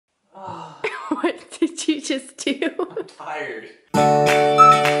What did you just do? I'm tired.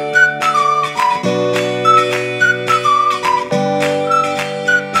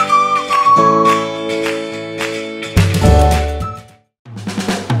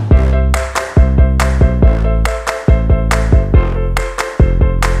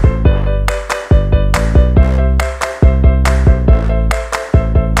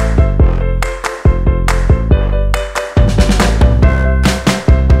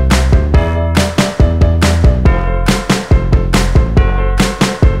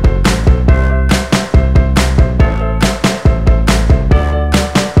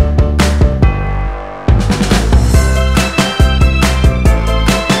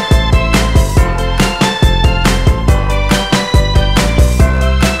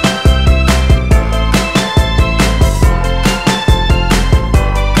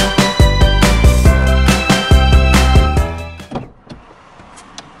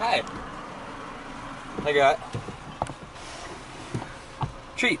 Hi. I got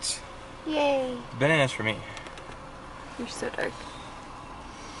treats. Yay. Bananas for me. You're so dark.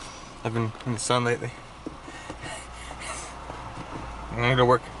 I've been in the sun lately. I'm gonna go to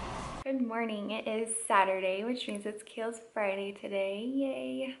work. Good morning. It is Saturday, which means it's Kale's Friday today.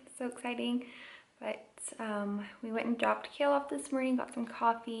 Yay. So exciting. But we went and dropped Kale off this morning, got some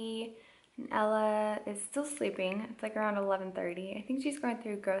coffee, and Ella is still sleeping. It's like around 11:30. I think she's going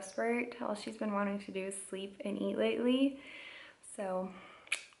through growth spurt. All she's been wanting to do is sleep and eat lately. So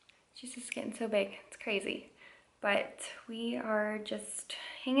she's just getting so big. It's crazy. But we are just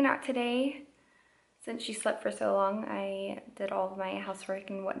hanging out today. Since she slept for so long, I did all of my housework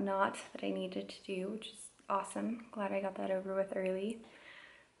and whatnot that I needed to do, which is awesome. Glad I got that over with early.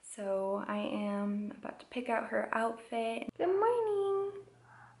 So I am about to pick out her outfit. Good morning.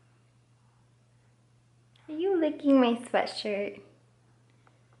 Are you licking my sweatshirt?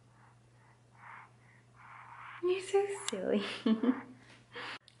 You're so silly.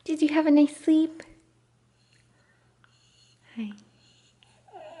 Did you have a nice sleep? Hi.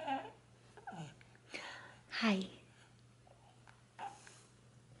 Hi.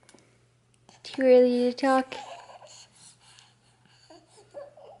 Too early to talk?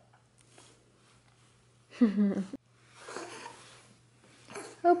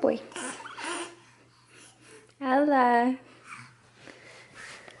 Oh boy. Ella.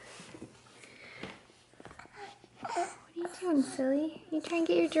 What are you doing, silly? You trying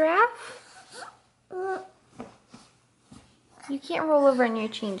to get your giraffe? You can't roll over on your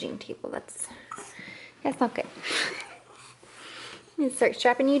changing table. That's not good. I'm gonna start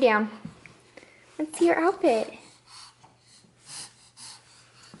strapping you down. Let's see your outfit.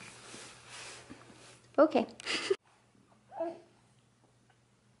 Okay.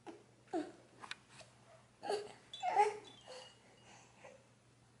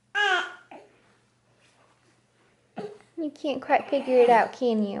 You can't quite figure it out,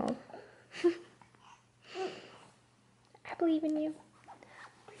 can you? I believe in you.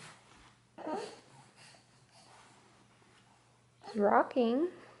 It's rocking.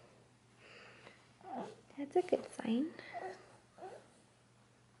 That's a good sign.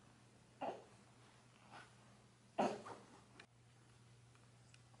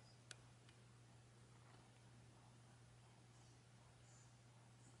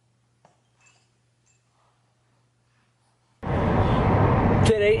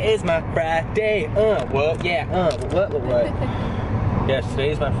 Today is my Friday. What? Yeah. What? Yes,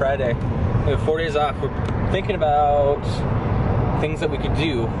 today is my Friday. We have 4 days off. We're thinking about things that we could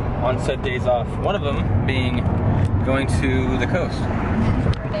do on said days off. One of them being going to the coast.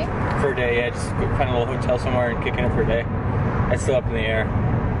 For a day? For a day, yeah. Just go find a little hotel somewhere and kick in it for a day. It's still up in the air.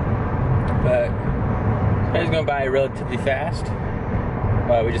 But it's going by relatively fast.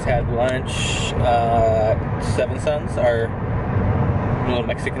 We just had lunch at Seven Sons, our little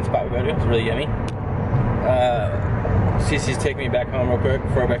Mexican spot we go to. It's really yummy. Cece's taking me back home real quick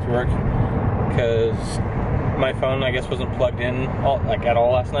before I go back to work because my phone, I guess, wasn't plugged in at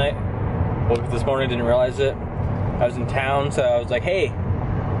all last night. Woke up this morning, didn't realize it. I was in town, so I was like, hey,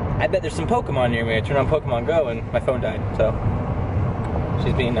 I bet there's some Pokemon near me. I turned on Pokemon Go and my phone died. So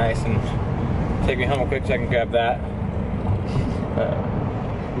she's being nice and taking me home real quick so I can grab that.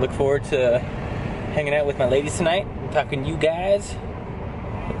 Look forward to hanging out with my ladies tonight, talking to you guys.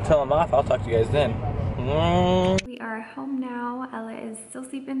 Until I'm off, I'll talk to you guys then. We are home now. Ella is still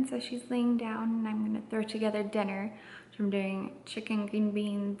sleeping, so she's laying down, and I'm gonna throw together dinner. So I'm doing chicken, green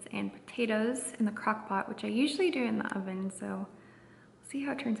beans, and potatoes in the crock pot, which I usually do in the oven, so we'll see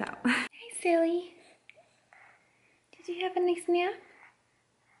how it turns out. Hi, silly. Did you have a nice nap?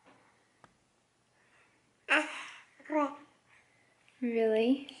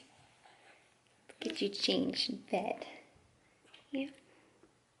 Really? Get you changed in bed. Yeah.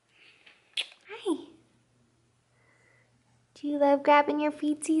 Hi. Do you love grabbing your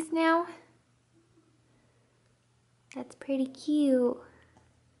feetsies now? That's pretty cute.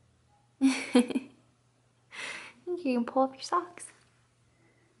 You can pull up your socks.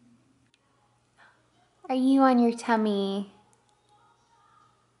 Are you on your tummy?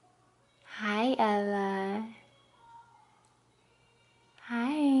 Hi, Ella.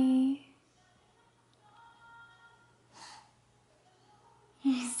 Hi.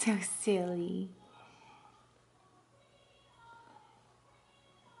 You're so silly.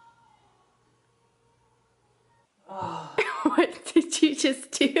 Oh, What did you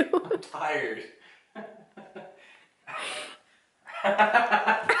just do? I'm tired. I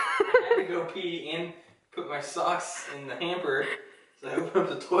had to go pee and put my socks in the hamper, so I opened up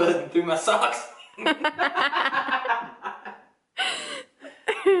the toilet and threw my socks.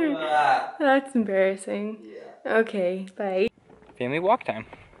 That's embarrassing. Yeah. Okay, bye. Family walk time.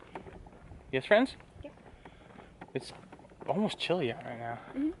 Yes, friends? Yep. It's almost chilly out right now.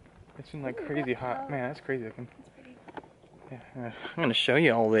 It's been like crazy hot. Man, that's crazy looking. Yeah, I'm gonna show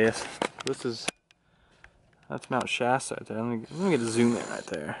you all this. That's Mount Shasta right there. Let me get a zoom in right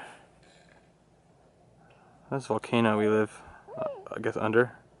there. That's a volcano we live, I guess,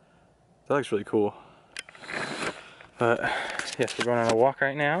 under. That looks really cool. But yes, we're going on a walk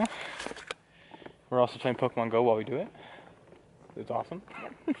right now. We're also playing Pokemon Go while we do it. It's awesome.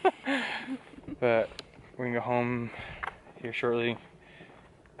 But we're gonna go home here shortly,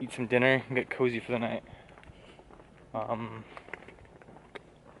 eat some dinner, and get cozy for the night.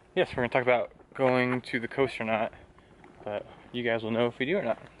 Yes, we're gonna talk about going to the coast or not, but you guys will know if we do or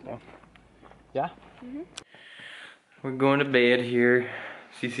not. So, yeah. We're going to bed here.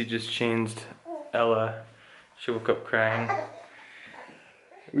 Cece just changed Ella. She woke up crying.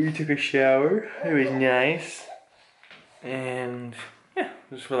 We took a shower. It was nice. And yeah,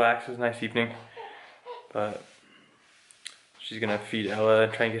 just relaxed. It was a nice evening. But she's gonna feed Ella,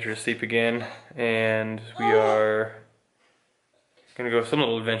 try and get her to sleep again. And we are gonna go some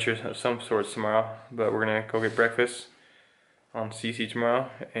little adventure of some sorts tomorrow. But we're gonna go get breakfast on CC tomorrow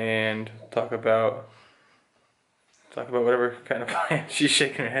and talk about whatever kind of plan. She's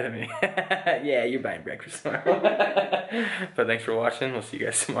shaking her head at me. Yeah, you're buying breakfast tomorrow. But thanks for watching. We'll see you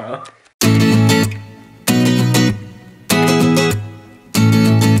guys tomorrow.